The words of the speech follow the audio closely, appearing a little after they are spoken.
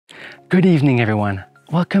Good evening, everyone.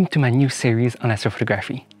 Welcome to my new series on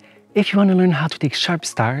astrophotography. If you want to learn how to take sharp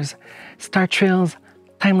stars, star trails,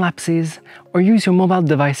 time lapses, or use your mobile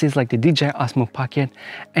devices like the DJI Osmo Pocket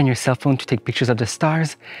and your cell phone to take pictures of the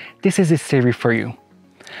stars, this is a series for you.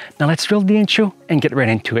 Now let's roll the intro and get right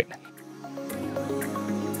into it.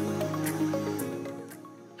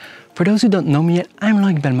 For those who don't know me yet, I'm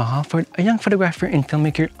Bellemare-Alford, a young photographer and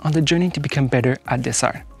filmmaker on the journey to become better at this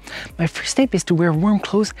art. My first tip is to wear warm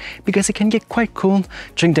clothes because it can get quite cold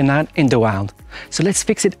during the night in the wild. So let's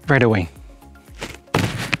fix it right away.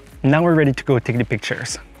 Now we're ready to go take the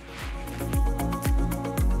pictures.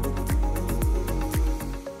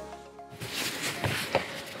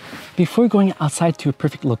 Before going outside to a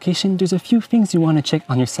perfect location, there's a few things you want to check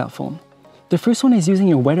on your cell phone. The first one is using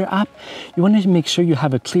your weather app. You want to make sure you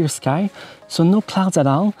have a clear sky, so no clouds at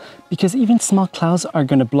all, because even small clouds are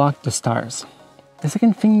going to block the stars. The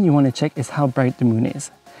second thing you want to check is how bright the moon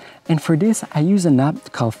is. And for this, I use an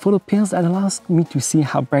app called PhotoPills that allows me to see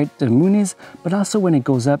how bright the moon is, but also when it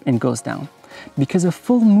goes up and goes down. Because a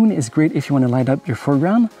full moon is great if you want to light up your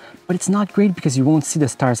foreground, but it's not great because you won't see the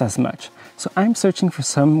stars as much. So I'm searching for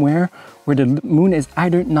somewhere where the moon is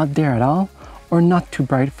either not there at all or not too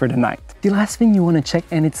bright for the night. The last thing you want to check,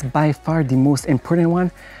 and it's by far the most important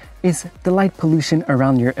one, is the light pollution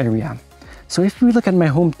around your area. So if we look at my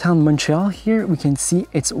hometown Montreal here, we can see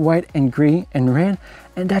it's white and gray and red,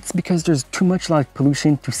 and that's because there's too much light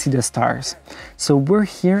pollution to see the stars. So we're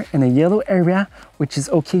here in a yellow area, which is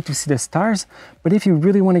okay to see the stars, but if you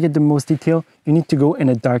really want to get the most detail, you need to go in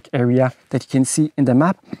a dark area that you can see in the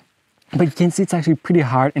map. But you can see it's actually pretty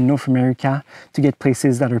hard in North America to get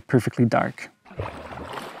places that are perfectly dark.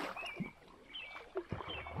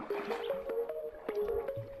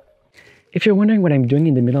 If you're wondering what I'm doing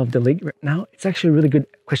in the middle of the lake right now, it's actually a really good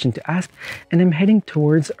question to ask. And I'm heading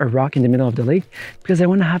towards a rock in the middle of the lake because I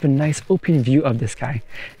want to have a nice open view of the sky.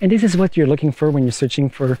 And this is what you're looking for when you're searching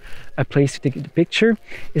for a place to take the picture,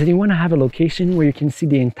 is that you want to have a location where you can see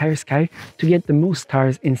the entire sky to get the most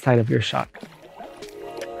stars inside of your shot.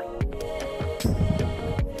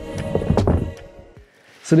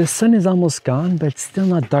 So the sun is almost gone, but it's still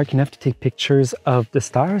not dark enough to take pictures of the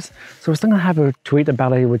stars. So we're still gonna have to wait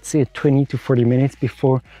about, I would say, 20 to 40 minutes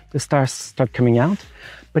before the stars start coming out.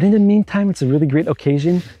 But in the meantime, it's a really great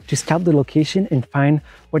occasion to scout the location and find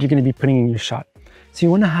what you're gonna be putting in your shot. So you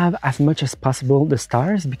wanna have as much as possible the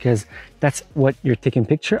stars because that's what you're taking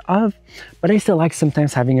picture of. But I still like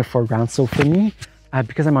sometimes having a foreground. So for me,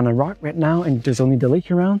 because I'm on a rock right now and there's only the lake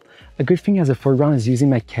around, a good thing as a foreground is using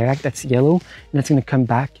my kayak that's yellow, and that's gonna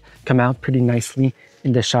come out pretty nicely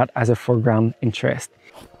in the shot as a foreground interest.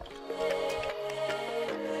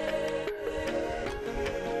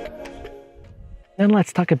 Now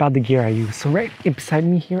let's talk about the gear I use. So right beside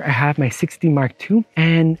me here, I have my 6D Mark II,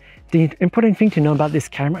 and the important thing to know about this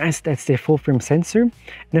camera is that's the full frame sensor. And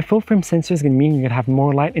the full frame sensor is going to mean you're going to have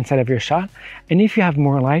more light inside of your shot. And if you have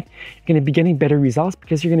more light, you're going to be getting better results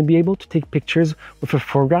because you're going to be able to take pictures with a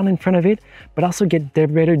foreground in front of it, but also get the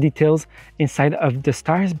better details inside of the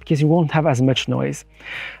stars because you won't have as much noise.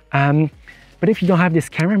 But if you don't have this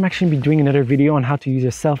camera, I'm actually going to be doing another video on how to use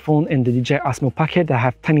your cell phone and the DJI Osmo Pocket that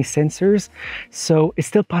have tiny sensors. So it's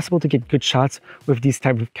still possible to get good shots with these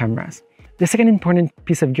type of cameras. The second important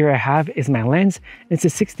piece of gear I have is my lens. It's a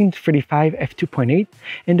 16-35 f2.8,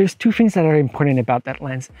 and there's two things that are important about that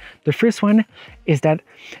lens. The first one is that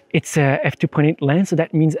it's a f2.8 lens, so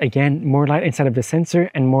that means, again, more light inside of the sensor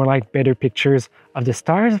and more light, better pictures of the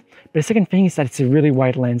stars. But the second thing is that it's a really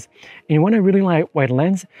wide lens. And you want a really wide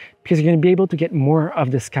lens because you're going to be able to get more of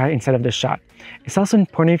the sky inside of the shot. It's also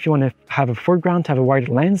important if you want to have a foreground to have a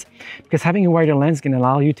wider lens, because having a wider lens can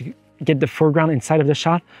allow you to get the foreground inside of the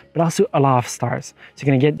shot, but also a lot of stars. So you're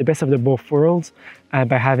gonna get the best of the both worlds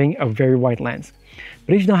by having a very wide lens.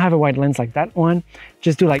 But if you don't have a wide lens like that one,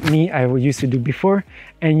 just do like me, I used to do before,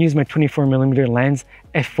 and use my 24mm lens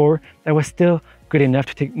f4. That was still good enough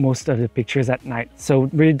to take most of the pictures at night. So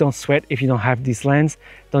really don't sweat if you don't have this lens.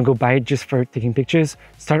 Don't go buy it just for taking pictures.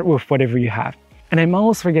 Start with whatever you have. And I'm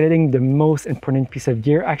almost forgetting the most important piece of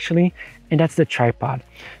gear actually, and that's the tripod.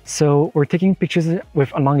 So we're taking pictures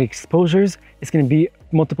with long exposures. It's gonna be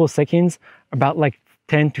multiple seconds, about like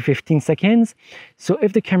 10 to 15 seconds. So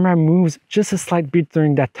if the camera moves just a slight bit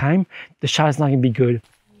during that time, the shot is not gonna be good.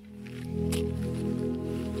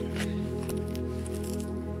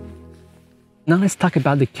 Now let's talk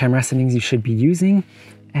about the camera settings you should be using.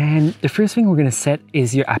 And the first thing we're going to set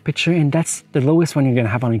is your aperture, and that's the lowest one you're going to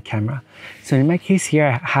have on your camera. So in my case here,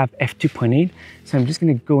 I have f2.8. So I'm just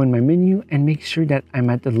going to go in my menu and make sure that I'm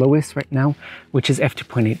at the lowest right now, which is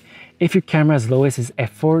f2.8. If your camera's lowest is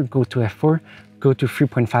f4, go to f4. go to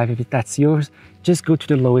 3.5 if that's yours. Just go to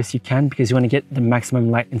the lowest you can because you want to get the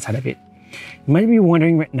maximum light inside of it. You might be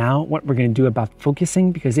wondering right now what we're going to do about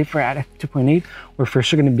focusing, because if we're at f2.8, we're for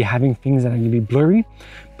sure going to be having things that are going to be blurry.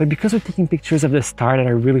 But because we're taking pictures of the star that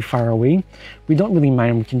are really far away, we don't really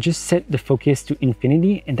mind. We can just set the focus to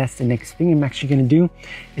infinity, and that's the next thing I'm actually going to do,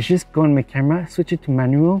 is just go on my camera, switch it to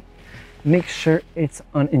manual, make sure it's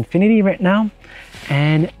on infinity right now.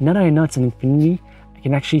 And now that I know it's on infinity, I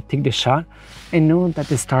can actually take the shot and know that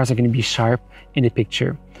the stars are going to be sharp in the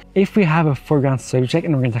picture. If we have a foreground subject,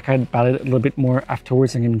 and we're going to talk about it a little bit more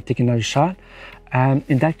afterwards, I'm going to take another shot.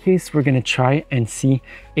 In that case, we're going to try and see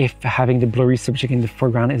if having the blurry subject in the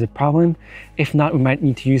foreground is a problem. If not, we might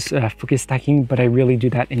need to use focus stacking, but I really do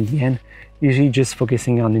that in the end. Usually just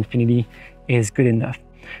focusing on infinity is good enough.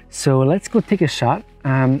 So let's go take a shot.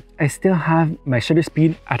 I still have my shutter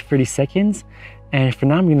speed at 30 seconds. And for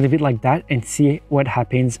now, I'm going to leave it like that and see what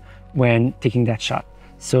happens when taking that shot.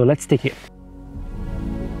 So let's take it.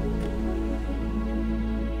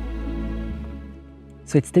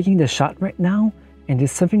 So it's taking the shot right now, and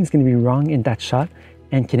there's something that's going to be wrong in that shot.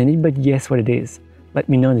 And can anybody guess what it is? Let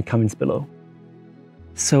me know in the comments below.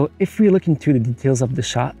 So if we look into the details of the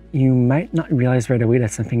shot, you might not realize right away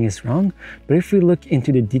that something is wrong. But if we look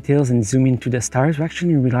into the details and zoom into the stars, we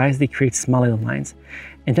actually realize they create small little lines.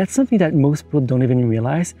 And that's something that most people don't even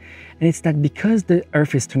realize. And it's that because the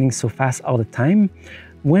Earth is turning so fast all the time,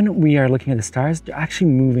 when we are looking at the stars, they're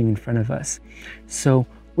actually moving in front of us. So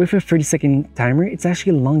with a 30-second timer, it's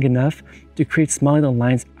actually long enough to create small little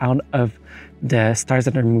lines out of the stars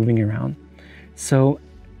that are moving around. So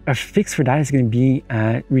a fix for that is going to be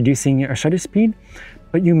reducing our shutter speed,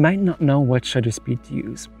 but you might not know what shutter speed to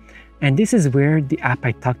use. And this is where the app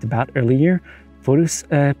I talked about earlier,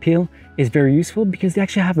 Photospell, is very useful, because they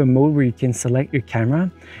actually have a mode where you can select your camera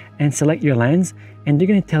and select your lens, and they're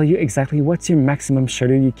going to tell you exactly what's your maximum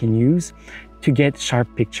shutter you can use to get sharp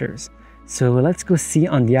pictures. So let's go see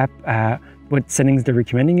on the app what settings they're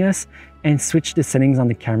recommending us, and switch the settings on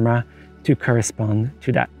the camera to correspond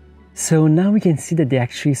to that. So now we can see that they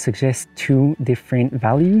actually suggest two different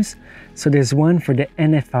values. So there's one for the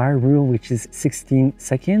NFR rule, which is 16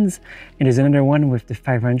 seconds. And there's another one with the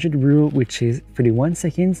 500 rule, which is 31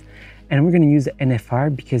 seconds. And we're going to use the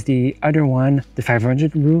NFR because the other one, the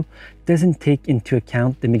 500 rule, doesn't take into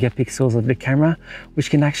account the megapixels of the camera, which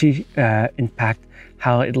can actually impact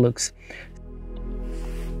how it looks.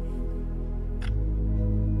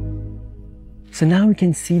 So now we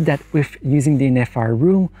can see that with using the NFR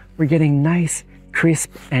rule, we're getting nice,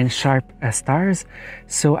 crisp and sharp stars.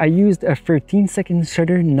 So I used a 13-second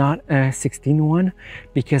shutter, not a 16 one,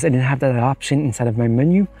 because I didn't have that option inside of my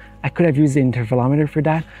menu. I could have used the intervalometer for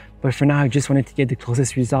that, but for now I just wanted to get the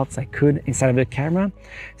closest results I could inside of the camera.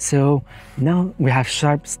 So now we have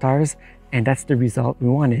sharp stars, and that's the result we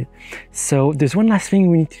wanted. So there's one last thing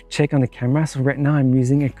we need to check on the camera. So right now I'm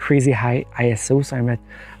using a crazy high ISO, so I'm at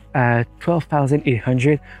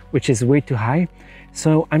 12,800, which is way too high.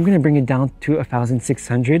 So I'm going to bring it down to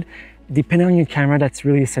 1,600. Depending on your camera, that's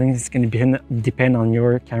really a setting that's going to depend on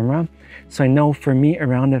your camera. So I know for me,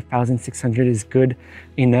 around 1,600 is good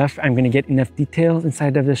enough. I'm going to get enough details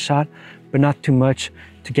inside of the shot, but not too much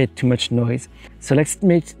to get too much noise. So let's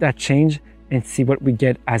make that change and see what we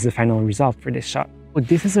get as a final result for this shot. Well,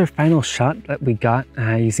 this is our final shot that we got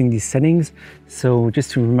using these settings. So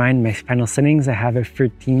just to remind my final settings, I have a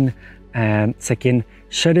 13-second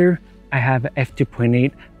shutter, I have a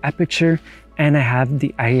f2.8 aperture, and I have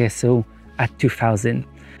the ISO at 2000.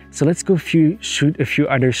 So let's go shoot a few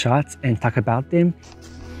other shots and talk about them.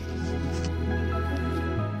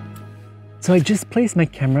 So I just placed my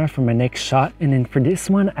camera for my next shot, and then for this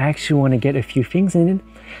one, I actually want to get a few things in it.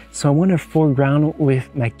 So I want a foreground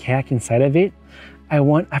with my kayak inside of it. I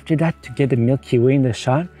want after that to get the Milky Way in the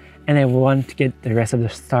shot, and I want to get the rest of the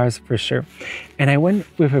stars for sure. And I went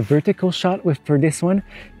with a vertical shot for this one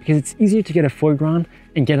because it's easier to get a foreground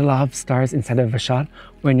and get a lot of stars inside of a shot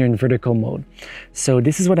when you're in vertical mode. So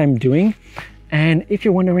this is what I'm doing. And if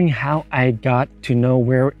you're wondering how I got to know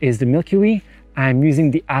where is the Milky Way, I'm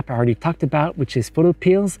using the app I already talked about, which is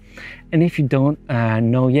Photospell. And if you don't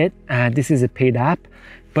know yet, this is a paid app,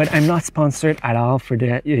 but I'm not sponsored at all for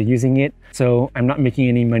using it. So I'm not making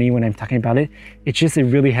any money when I'm talking about it. It's just, it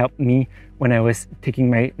really helped me when I was taking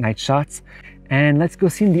my night shots. And let's go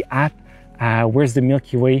see in the app, where's the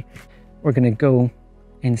Milky Way. We're gonna go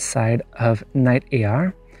inside of Night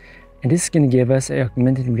AR. And this is gonna give us an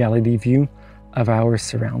augmented reality view of our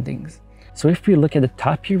surroundings. So if we look at the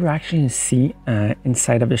top here, we're actually gonna see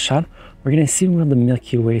inside of the shot, we're gonna see where the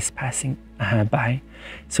Milky Way is passing by.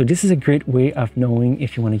 So this is a great way of knowing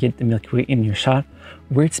if you want to get the Milky Way in your shot,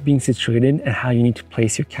 where it's being situated and how you need to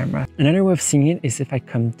place your camera. Another way of seeing it is if I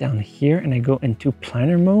come down here and I go into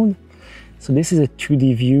planner mode. So this is a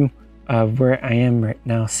 2D view of where I am right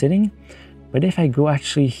now sitting. But if I go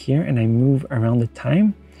actually here and I move around the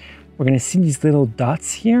time, we're going to see these little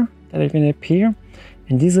dots here that are going to appear.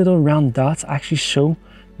 And these little round dots actually show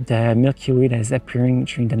the Milky Way that is appearing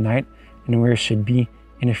during the night and where it should be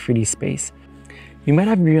in a 3D space. You might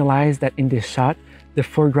have realized that in this shot, the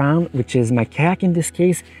foreground, which is my kayak in this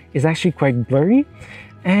case, is actually quite blurry.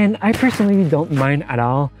 And I personally don't mind at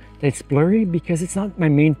all that it's blurry because it's not my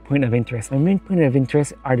main point of interest. My main point of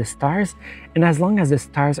interest are the stars. And as long as the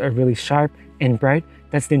stars are really sharp and bright,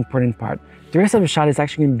 that's the important part. The rest of the shot is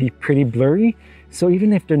actually going to be pretty blurry. So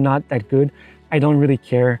even if they're not that good, I don't really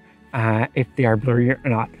care if they are blurry or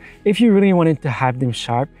not. If you really wanted to have them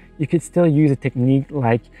sharp, you could still use a technique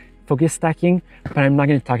like focus stacking, but I'm not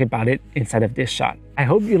going to talk about it inside of this shot. I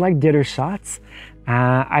hope you like the other shots.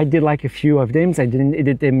 I did like a few of them. I didn't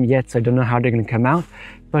edit them yet, so I don't know how they're going to come out.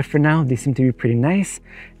 But for now, they seem to be pretty nice.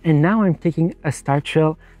 And now I'm taking a star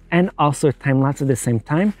trail and also a time lapse at the same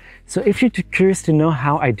time. So if you're too curious to know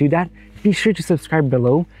how I do that, be sure to subscribe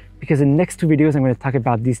below, because in the next 2 videos, I'm going to talk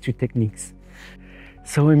about these 2 techniques.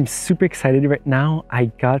 So I'm super excited right now. I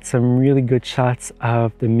got some really good shots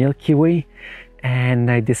of the Milky Way and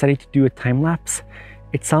I decided to do a time lapse.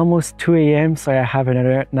 It's almost 2 a.m. so I have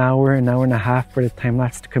another an hour and a half for the time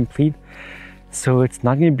lapse to complete. So it's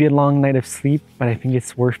not going to be a long night of sleep, but I think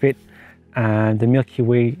it's worth it. The Milky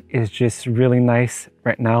Way is just really nice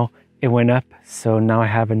right now. It went up, so now I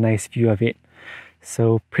have a nice view of it.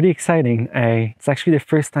 So pretty exciting. It's actually the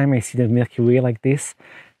first time I see the Milky Way like this.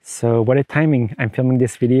 So what a timing. I'm filming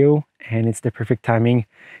this video and it's the perfect timing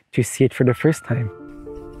to see it for the first time.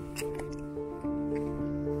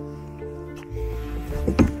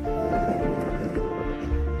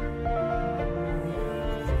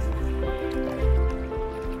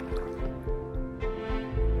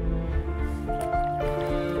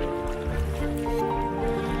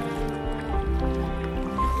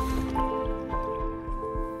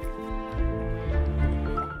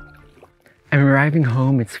 I'm arriving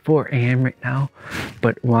home, it's 4 a.m. right now,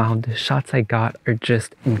 but wow, the shots I got are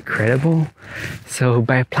just incredible. So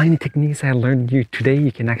by applying the techniques I learned today,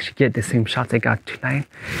 you can actually get the same shots I got tonight.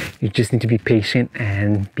 You just need to be patient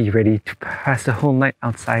and be ready to pass the whole night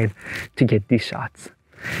outside to get these shots.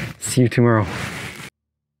 See you tomorrow.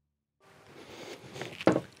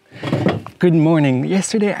 Good morning.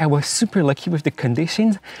 Yesterday I was super lucky with the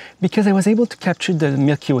conditions because I was able to capture the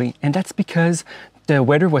Milky Way, and that's because the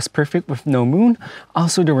weather was perfect with no moon.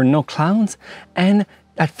 Also, there were no clouds, and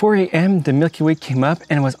at 4 a.m. the Milky Way came up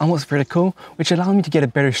and it was almost vertical, which allowed me to get a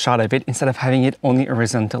better shot of it instead of having it only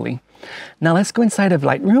horizontally. Now let's go inside of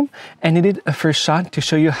Lightroom and edit a first shot to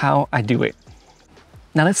show you how I do it.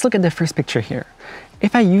 Now let's look at the first picture here.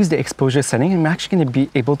 If I use the exposure setting, I'm actually going to be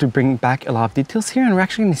able to bring back a lot of details here, and we're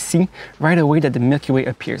actually going to see right away that the Milky Way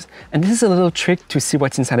appears. And this is a little trick to see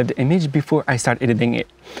what's inside of the image before I start editing it.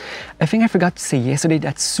 A thing I forgot to say yesterday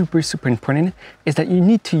that's super important is that you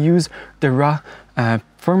need to use the raw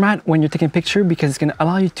format when you're taking a picture, because it's going to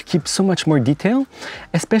allow you to keep so much more detail,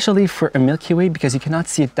 especially for a Milky Way, because you cannot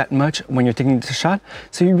see it that much when you're taking the shot.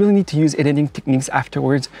 So you really need to use editing techniques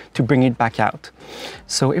afterwards to bring it back out.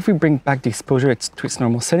 So if we bring back the exposure to its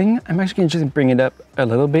normal setting, I'm actually going to just bring it up a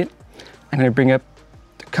little bit. I'm going to bring up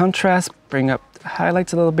the contrast, bring up the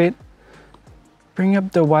highlights a little bit, bring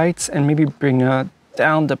up the whites, and maybe bring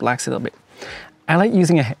down the blacks a little bit. I like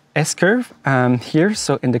using a S-curve here,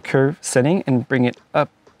 so in the curve setting, and bring it up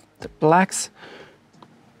the blacks,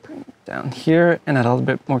 bring it down here, and a little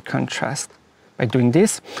bit more contrast by doing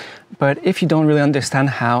this. But if you don't really understand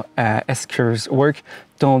how S-curves work,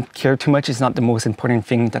 don't care too much. It's not the most important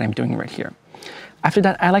thing that I'm doing right here. After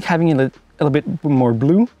that, I like having a little bit more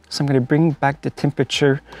blue, so I'm going to bring back the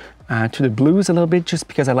temperature to the blues a little bit, just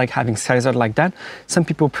because I like having skies out like that. Some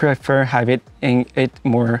people prefer have it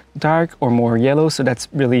more dark or more yellow, so that's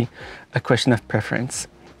really a question of preference.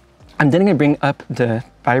 I'm then going to bring up the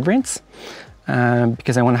vibrance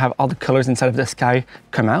because I want to have all the colors inside of the sky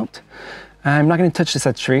come out. I'm not going to touch the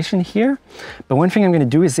saturation here, but one thing I'm going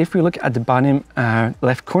to do is, if we look at the bottom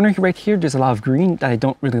left corner right here, there's a lot of green that I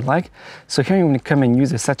don't really like. So here I'm going to come and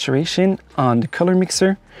use the saturation on the color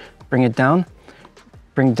mixer, bring it down,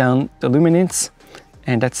 bring down the luminance,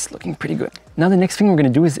 and that's looking pretty good. Now the next thing we're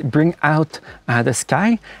going to do is bring out the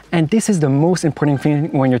sky, and this is the most important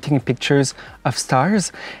thing when you're taking pictures of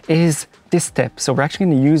stars, is this step. So we're actually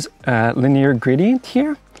going to use a linear gradient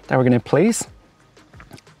here that we're going to place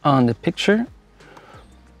on the picture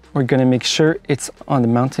we're gonna make sure it's on the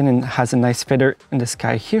mountain and has a nice feather in the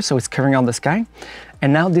sky here, so it's covering all the sky.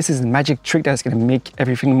 And now this is a magic trick that's gonna make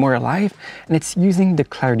everything more alive, and it's using the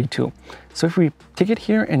clarity tool. So if we take it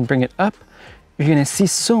here and bring it up, you're gonna see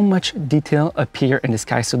so much detail appear in the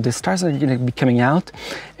sky. So the stars are gonna be coming out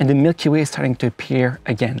and the Milky Way is starting to appear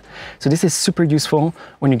again. So this is super useful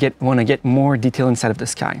when you wanna get more detail inside of the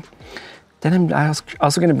sky. Then I'm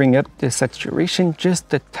also gonna bring up the saturation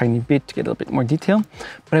just a tiny bit to get a little bit more detail,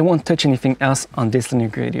 but I won't touch anything else on this linear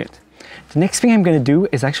gradient. The next thing I'm gonna do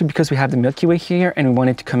is actually, because we have the Milky Way here and we want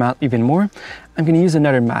it to come out even more, I'm gonna use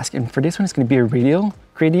another mask. And for this one, it's gonna be a radial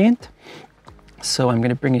gradient. So I'm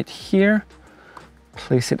gonna bring it here,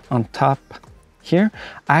 place it on top here.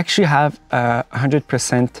 I actually have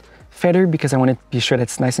 100% feather because I want to be sure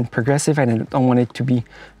that's nice and progressive, and I don't want it to be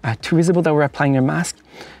too visible that we're applying a mask.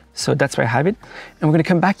 So that's why I have it. And we're going to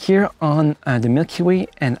come back here on the Milky Way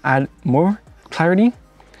and add more clarity.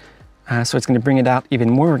 So it's going to bring it out even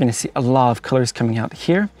more. We're going to see a lot of colors coming out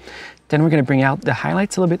here. Then we're going to bring out the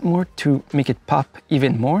highlights a little bit more to make it pop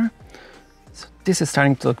even more. So this is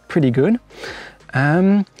starting to look pretty good.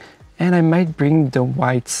 And I might bring the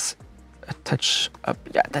whites a touch up.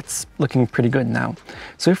 Yeah, that's looking pretty good now.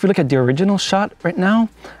 So if we look at the original shot right now,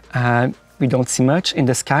 we don't see much in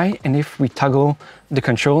the sky. And if we toggle the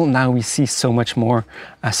control, now we see so much more,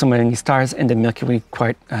 so many stars in the Milky Way,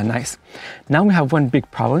 quite nice. Now we have one big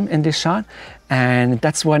problem in this shot, and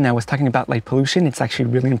that's when I was talking about light pollution. It's actually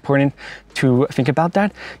really important to think about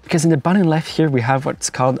that, because in the bottom left here, we have what's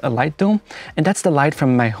called a light dome, and that's the light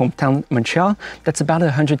from my hometown, Montreal. That's about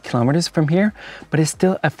 100 kilometers from here, but it's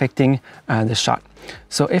still affecting the shot.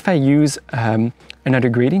 So if I use another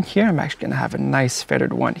gradient here, I'm actually gonna have a nice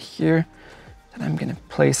feathered one here that I'm gonna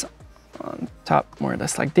place on top, more or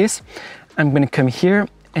less like this. I'm gonna come here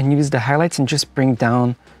and use the highlights and just bring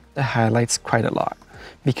down the highlights quite a lot,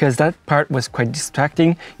 because that part was quite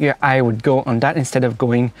distracting. Your eye would go on that instead of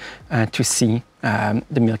going to see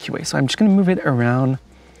the Milky Way. So I'm just gonna move it around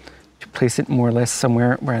to place it more or less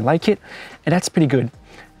somewhere where I like it, and that's pretty good.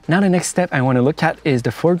 Now the next step I wanna look at is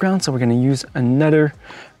the foreground, so we're gonna use another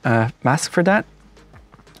mask for that.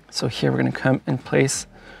 So here we're gonna come and place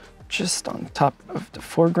just on top of the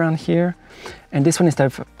foreground here. And this one, instead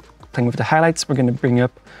of playing with the highlights, we're gonna bring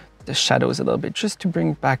up the shadows a little bit, just to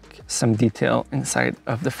bring back some detail inside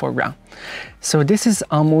of the foreground. So this is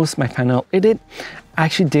almost my final edit. I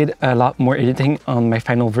actually did a lot more editing on my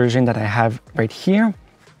final version that I have right here.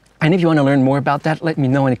 And if you want to learn more about that, let me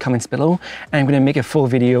know in the comments below. And I'm going to make a full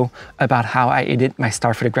video about how I edit my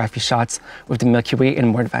star photography shots with the Milky Way and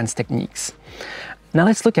more advanced techniques. Now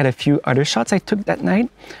let's look at a few other shots I took that night.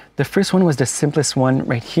 The first one was the simplest one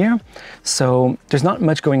right here. So there's not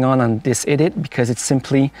much going on this edit because it's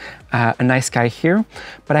simply a nice sky here.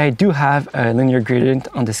 But I do have a linear gradient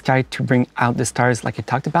on the sky to bring out the stars like I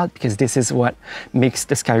talked about, because this is what makes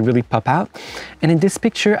the sky really pop out. And in this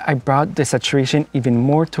picture, I brought the saturation even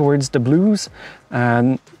more towards the blues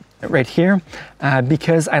right here,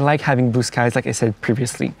 because I like having blue skies, like I said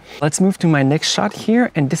previously. Let's move to my next shot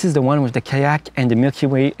here, and this is the one with the kayak and the Milky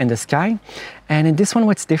Way and the sky. And in this one,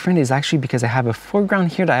 what's different is actually because I have a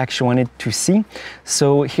foreground here that I actually wanted to see.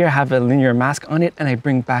 So here I have a linear mask on it, and I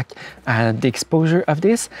bring back the exposure of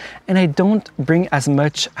this, and I don't bring as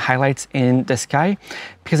much highlights in the sky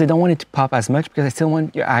because I don't want it to pop as much, because I still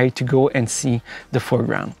want your eye to go and see the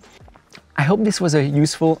foreground. I hope this was a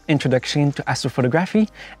useful introduction to astrophotography,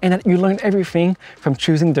 and that you learned everything from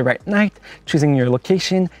choosing the right night, choosing your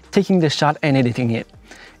location, taking the shot and editing it.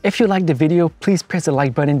 If you liked the video, please press the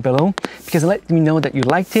like button below, because it lets me know that you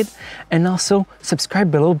liked it, and also subscribe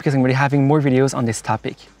below because I'm going to be having more videos on this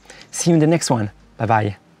topic. See you in the next one. Bye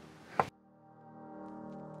bye.